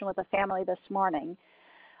conversation with a family this morning.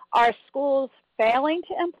 Are schools failing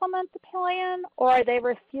to implement the plan, or are they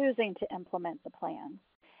refusing to implement the plan?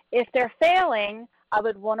 If they're failing, I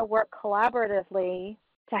would want to work collaboratively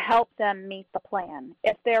to help them meet the plan.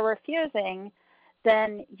 If they're refusing,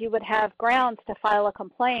 then you would have grounds to file a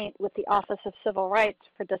complaint with the Office of Civil Rights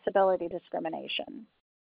for disability discrimination.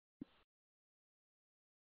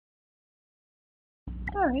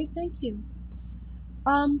 All right, thank you.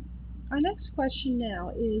 Our next question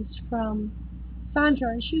now is from Sandra,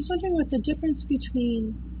 and she was wondering what the difference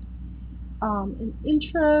between a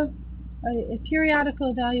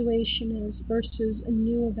periodical evaluation is versus a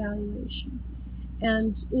new evaluation.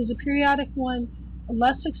 And is a periodic one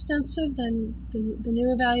less extensive than the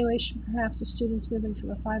new evaluation, perhaps the students moving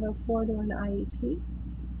from a 504 to an IEP?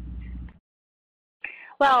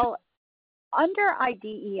 Well, under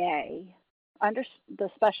IDEA, under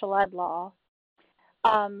the special ed law,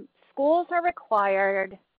 schools are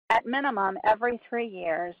required at minimum every 3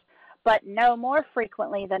 years, but no more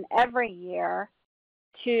frequently than every year,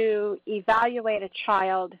 to evaluate a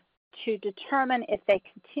child to determine if they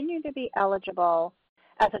continue to be eligible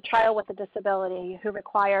as a child with a disability who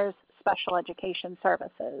requires special education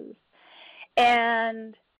services.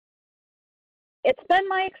 And it's been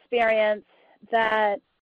my experience that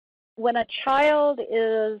when a child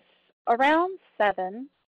is around 7,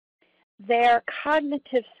 their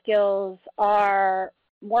cognitive skills are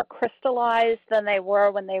more crystallized than they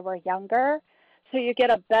were when they were younger, so you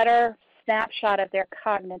get a better snapshot of their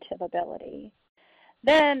cognitive ability.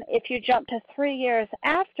 Then if you jump to 3 years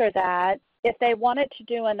after that, if they wanted to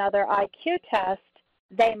do another IQ test,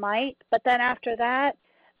 they might, but then after that,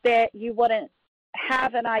 you wouldn't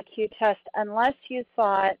have an IQ test unless you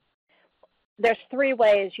thought there's 3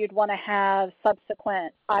 ways you'd want to have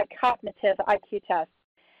subsequent cognitive IQ tests.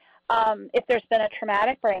 If there's been a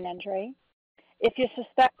traumatic brain injury, if you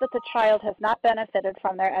suspect that the child has not benefited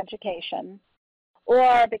from their education,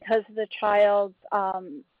 or because the child's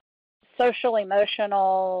social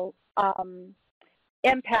emotional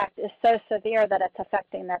impact is so severe that it's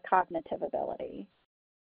affecting their cognitive ability.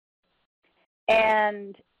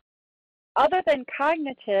 And other than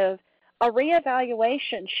cognitive, a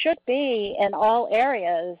reevaluation should be in all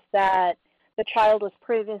areas that the child was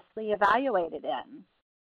previously evaluated in.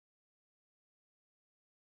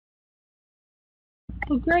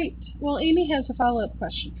 Well, great. Well, Amy has a follow-up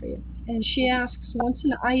question for you. And she asks, once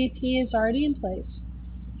an IEP is already in place,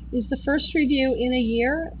 is the first review in a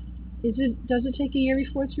year? Does it take a year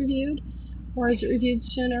before it's reviewed? Or is it reviewed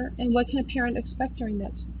sooner? And what can a parent expect during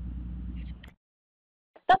that?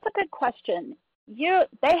 That's a good question.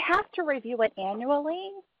 They have to review it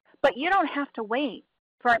annually, but you don't have to wait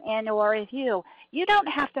for an annual review. You don't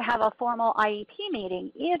have to have a formal IEP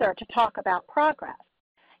meeting either to talk about progress.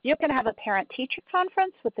 You can have a parent-teacher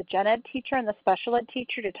conference with the gen ed teacher and the special ed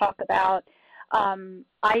teacher to talk about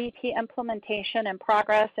IEP implementation and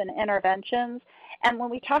progress and interventions. And when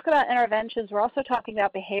we talk about interventions, we're also talking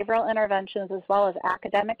about behavioral interventions as well as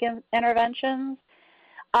academic interventions.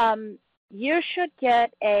 You should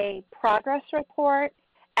get a progress report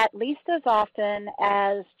at least as often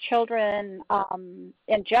as children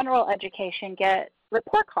in general education get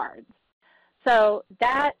report cards. So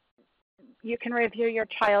that you can review your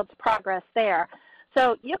child's progress there.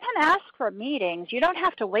 So you can ask for meetings. You don't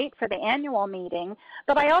have to wait for the annual meeting,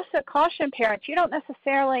 but I also caution parents, you don't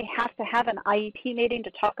necessarily have to have an IEP meeting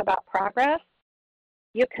to talk about progress.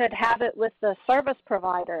 You could have it with the service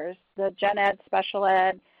providers, the gen ed, special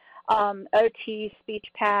ed, OT, speech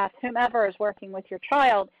path, whomever is working with your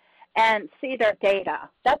child, and see their data.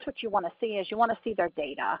 That's what you want to see, is you want to see their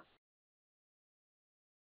data.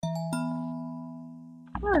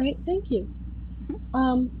 All right, thank you.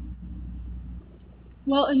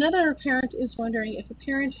 Well, another parent is wondering if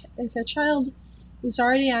a child is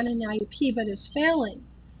already on an IEP but is failing,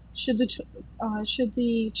 should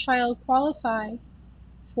the child qualify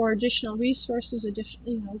for additional resources,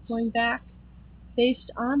 going back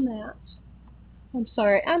based on that? I'm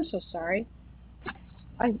so sorry.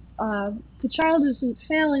 The child isn't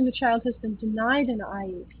failing, the child has been denied an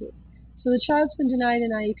IEP. So the child's been denied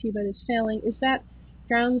an IEP but is failing. Is that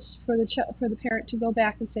grounds for the parent to go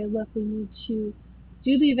back and say, look, we need to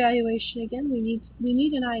do the evaluation again, we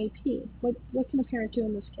need an IEP? What can a parent do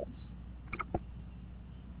in this case?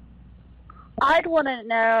 I'd want to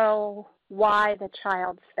know why the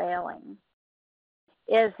child's failing.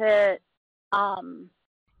 Is it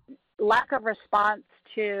lack of response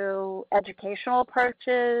to educational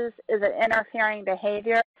approaches? Is it interfering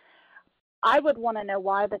behavior? I would want to know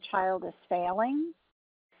why the child is failing.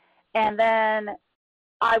 And then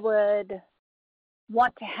I would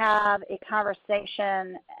want to have a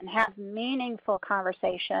conversation and have meaningful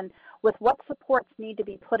conversation with what supports need to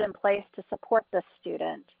be put in place to support this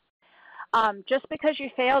student. Just because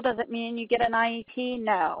you fail doesn't mean you get an IEP,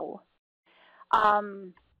 no.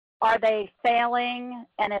 Are they failing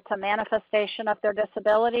and it's a manifestation of their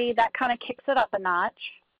disability? That kind of kicks it up a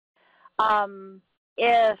notch.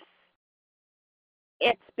 If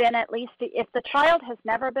it's been if the child has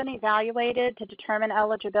never been evaluated to determine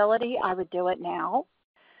eligibility, I would do it now.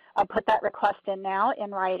 I'll put that request in now in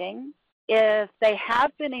writing. If they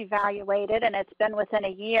have been evaluated and it's been within a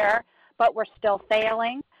year, but we're still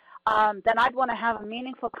failing, then I'd want to have a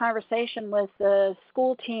meaningful conversation with the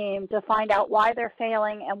school team to find out why they're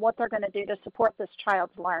failing and what they're going to do to support this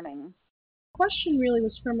child's learning. The question really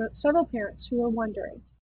was from several parents who were wondering,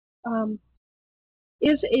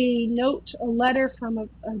 is a letter from a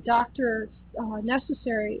doctor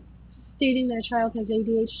necessary stating that a child has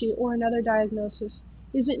ADHD or another diagnosis?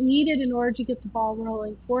 Is it needed in order to get the ball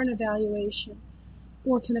rolling for an evaluation?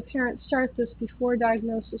 Or can a parent start this before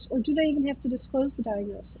diagnosis? Or do they even have to disclose the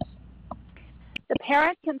diagnosis? The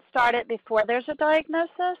parent can start it before there's a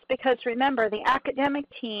diagnosis, because remember, the academic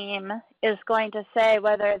team is going to say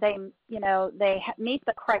whether they meet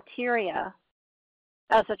the criteria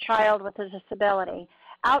as a child with a disability.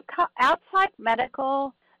 Outside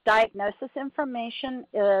medical diagnosis information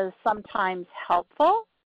is sometimes helpful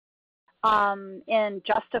in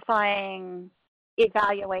justifying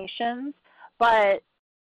evaluations, but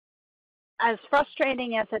as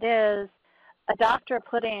frustrating as it is, a doctor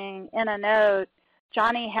putting in a note,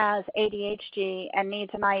 Johnny has ADHD and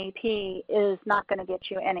needs an IEP, is not going to get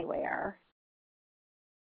you anywhere.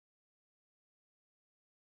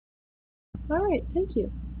 All right, thank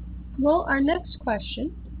you. Well, our next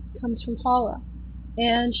question comes from Paula,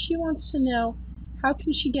 and she wants to know, how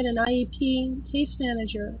can she get an IEP case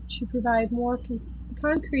manager to provide more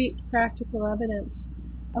concrete, practical evidence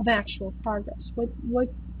of actual progress? What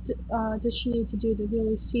does she need to do to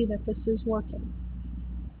really see that this is working?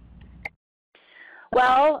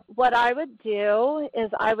 Well, what I would do is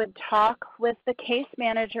I would talk with the case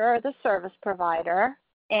manager or the service provider,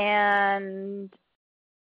 and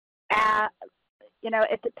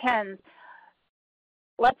it depends.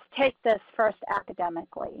 Let's take this first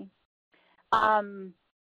academically.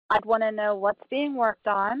 I'd want to know what's being worked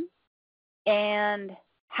on and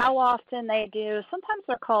how often they do, sometimes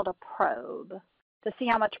they're called a probe, to see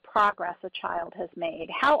how much progress a child has made.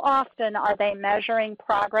 How often are they measuring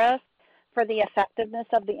progress for the effectiveness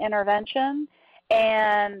of the intervention,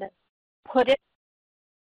 and put it,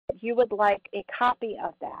 you would like a copy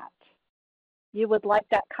of that. You would like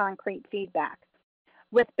that concrete feedback.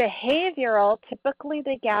 With behavioral, typically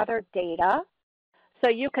they gather data, so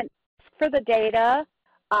you can ask for the data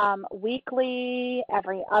weekly,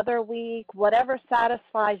 every other week, whatever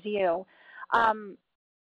satisfies you.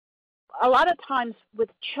 A lot of times with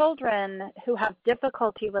children who have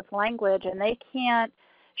difficulty with language and they can't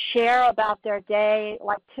share about their day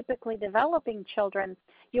like typically developing children,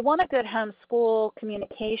 you want a good homeschool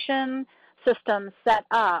communication system set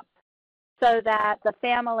up so that the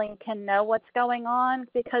family can know what's going on,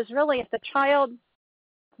 because really if the child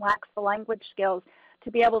lacks the language skills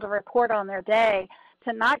to be able to report on their day,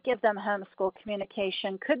 to not give them homeschool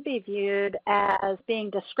communication could be viewed as being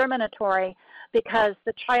discriminatory, because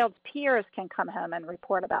the child's peers can come home and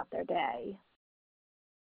report about their day.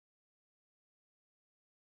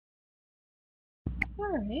 All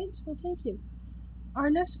right, well, thank you. Our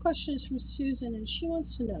next question is from Susan, and she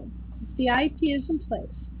wants to know, if the IEP is in place,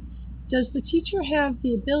 does the teacher have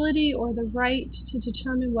the ability or the right to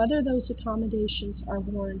determine whether those accommodations are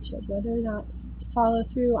warranted, whether or not to follow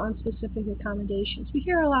through on specific accommodations? We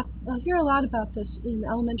hear a lot about this in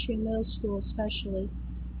elementary and middle school especially,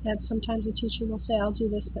 that sometimes a teacher will say, I'll do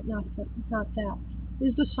this, but not that.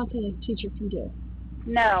 Is this something a teacher can do?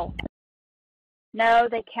 No. No,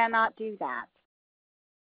 they cannot do that.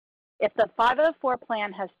 If the 504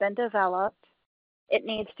 plan has been developed, it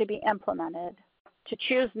needs to be implemented. To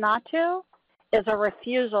choose not to is a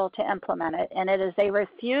refusal to implement it, and it is a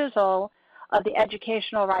refusal of the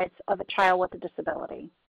educational rights of a child with a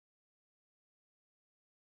disability.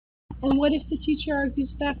 And what if the teacher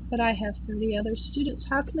argues back, but I have 30 other students?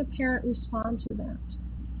 How can a parent respond to that?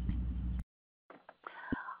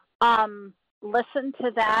 Listen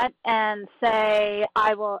to that and say,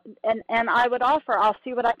 I will, and I would offer, I'll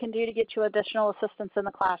see what I can do to get you additional assistance in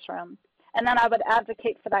the classroom. And then I would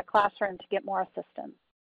advocate for that classroom to get more assistance.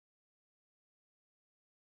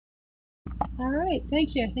 All right,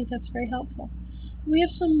 thank you. I think that's very helpful. We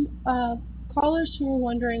have some callers who are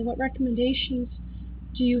wondering, what recommendations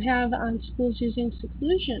do you have on schools using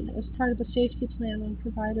seclusion as part of a safety plan when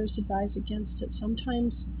providers advise against it?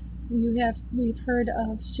 Sometimes we've heard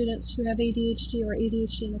of students who have ADHD or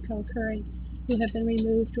ADHD in a co-occurring who have been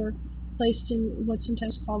removed or placed in what's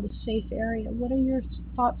sometimes called a safe area. What are your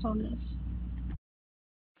thoughts on this?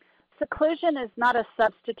 Seclusion is not a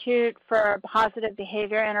substitute for positive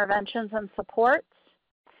behavior interventions and supports.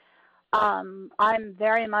 I'm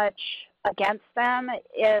very much against them.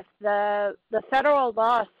 If the federal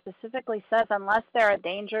law specifically says unless they're a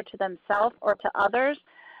danger to themselves or to others,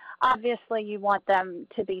 obviously you want them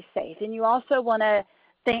to be safe. And you also want to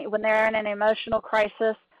think, when they're in an emotional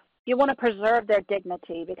crisis, you want to preserve their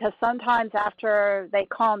dignity, because sometimes after they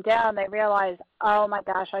calm down, they realize, oh my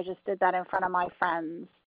gosh, I just did that in front of my friends.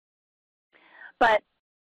 But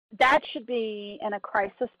that should be in a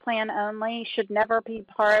crisis plan only, should never be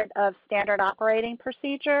part of standard operating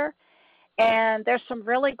procedure. And there's some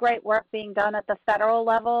really great work being done at the federal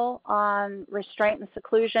level on restraint and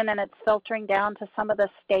seclusion, and it's filtering down to some of the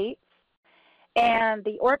states. And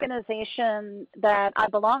the organization that I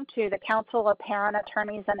belong to, the Council of Parent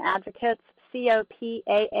Attorneys and Advocates,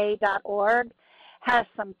 COPAA.org, has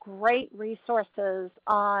some great resources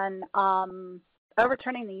on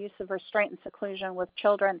overturning the use of restraint and seclusion with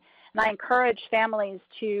children. And I encourage families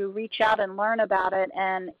to reach out and learn about it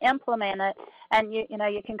and implement it. And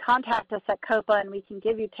you can contact us at COPA and we can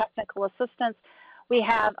give you technical assistance. We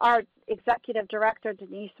have our executive director,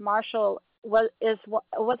 Denise Marshall, was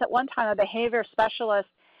at one time a behavior specialist.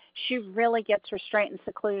 She really gets restraint and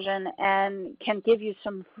seclusion and can give you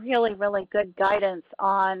some really, really good guidance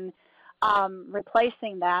on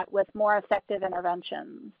replacing that with more effective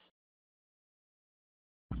interventions.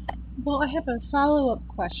 Well, I have a follow-up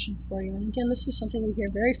question for you. And again, this is something we hear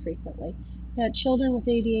very frequently, that children with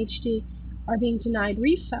ADHD are being denied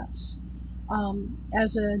recess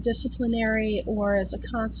as a disciplinary or as a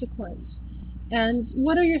consequence. And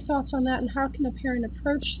what are your thoughts on that, and how can a parent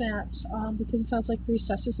approach that? Because it sounds like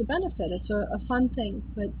recess is a benefit. It's a fun thing,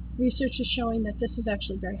 but research is showing that this is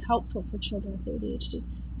actually very helpful for children with ADHD.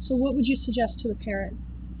 So what would you suggest to a parent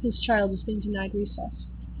whose child is being denied recess?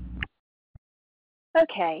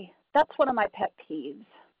 Okay, that's one of my pet peeves.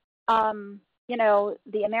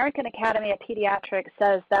 The American Academy of Pediatrics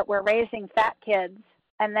says that we're raising fat kids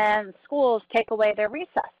and then schools take away their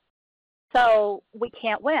recess. So we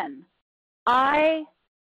can't win. I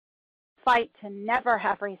fight to never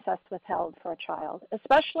have recess withheld for a child,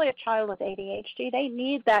 especially a child with ADHD. They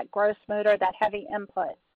need that gross motor, that heavy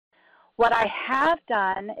input. What I have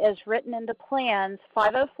done is written into plans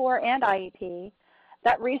 504 and IEP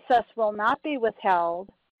that recess will not be withheld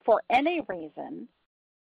for any reason.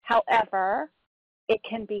 However, it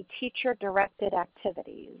can be teacher-directed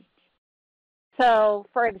activities. So,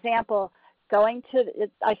 for example,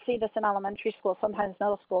 I see this in elementary school, sometimes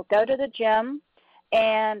middle school, go to the gym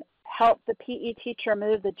and help the PE teacher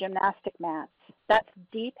move the gymnastic mats. That's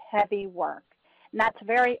deep, heavy work, and that's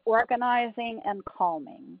very organizing and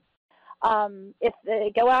calming. If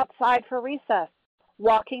they go outside for recess,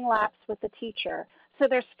 walking laps with the teacher. So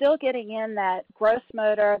they're still getting in that gross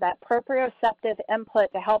motor, that proprioceptive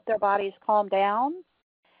input to help their bodies calm down.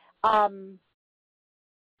 And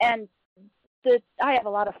I have a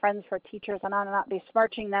lot of friends who are teachers, and I'm not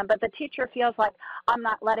besmirching them, but the teacher feels like I'm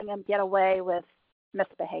not letting them get away with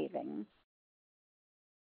misbehaving.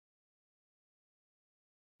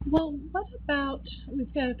 Well, what about,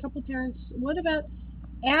 we've got a couple parents, what about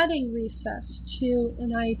adding recess to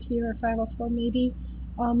an IEP or a 504? Maybe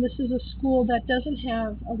this is a school that doesn't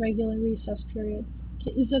have a regular recess period.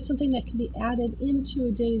 Is that something that can be added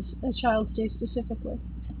into a child's day specifically?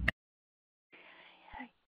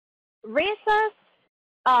 Recess,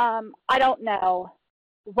 I don't know.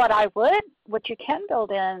 What you can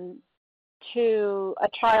build in to a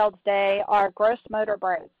child's day are gross motor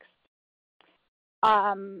breaks,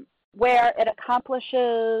 where it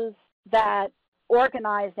accomplishes that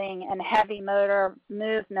organizing and heavy motor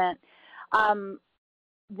movement.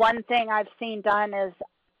 One thing I've seen done is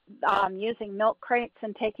using milk crates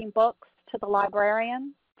and taking books to the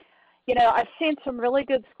librarian. You know, I've seen some really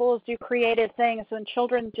good schools do creative things when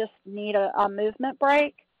children just need a movement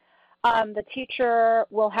break. The teacher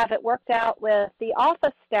will have it worked out with the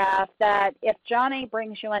office staff that if Johnny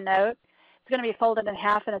brings you a note, it's going to be folded in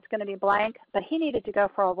half and it's going to be blank, but he needed to go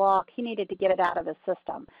for a walk. He needed to get it out of his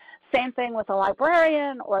system. Same thing with the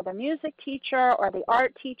librarian or the music teacher or the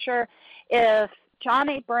art teacher. If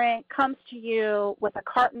Johnny comes to you with a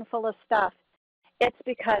carton full of stuff, it's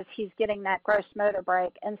because he's getting that gross motor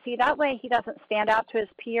break. And see, that way he doesn't stand out to his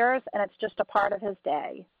peers, and it's just a part of his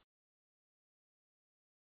day.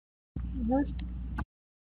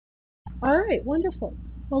 All right, wonderful.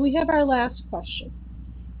 Well, we have our last question.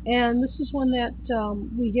 And this is one that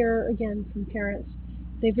we hear, again, from parents.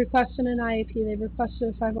 They've requested an IEP, they've requested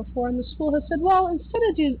a 504, and the school has said, well, instead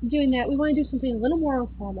of doing that, we want to do something a little more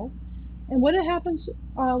informal. And what happens,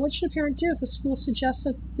 what should a parent do if the school suggests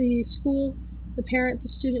that the parent, the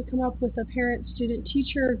student come up with a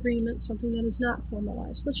parent-student-teacher agreement, something that is not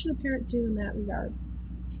formalized? What should a parent do in that regard?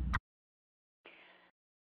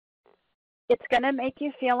 It's going to make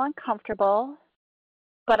you feel uncomfortable,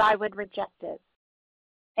 but I would reject it.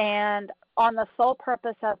 And on the sole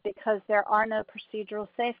purpose of because there are no procedural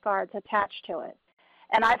safeguards attached to it.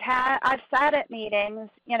 And I've sat at meetings,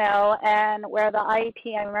 you know, and where the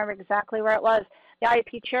IEP, I remember exactly where it was, the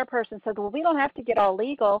IEP chairperson said, well, we don't have to get all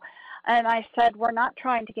legal. And I said, we're not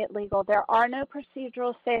trying to get legal. There are no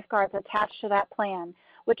procedural safeguards attached to that plan,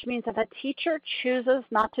 which means if a teacher chooses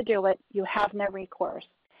not to do it, you have no recourse.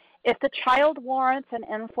 If the child warrants an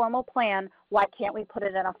informal plan, why can't we put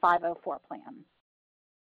it in a 504 plan?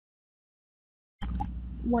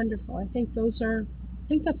 Wonderful. I think that's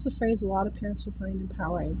the phrase a lot of parents will find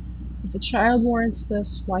empowering. If a child warrants this,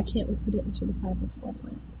 why can't we put it into the 504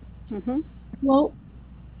 plan? Mm-hmm. Well,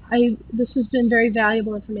 this has been very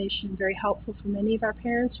valuable information, very helpful for many of our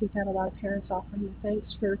parents. We've had a lot of parents offering you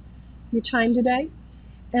thanks for your time today.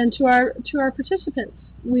 And to our participants,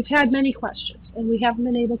 we've had many questions, and we haven't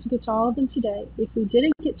been able to get to all of them today. If we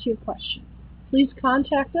didn't get to your question, please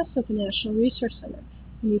contact us at the National Resource Center.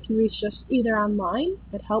 And you can reach us either online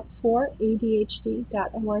at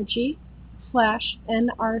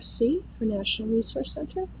help4adhd.org/NRC for National Resource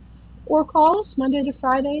Center, or call us Monday to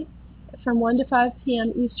Friday from 1 to 5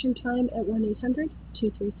 p.m. Eastern Time at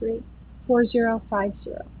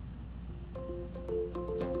 1-800-233-4050.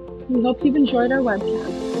 We hope you've enjoyed our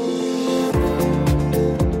webcast.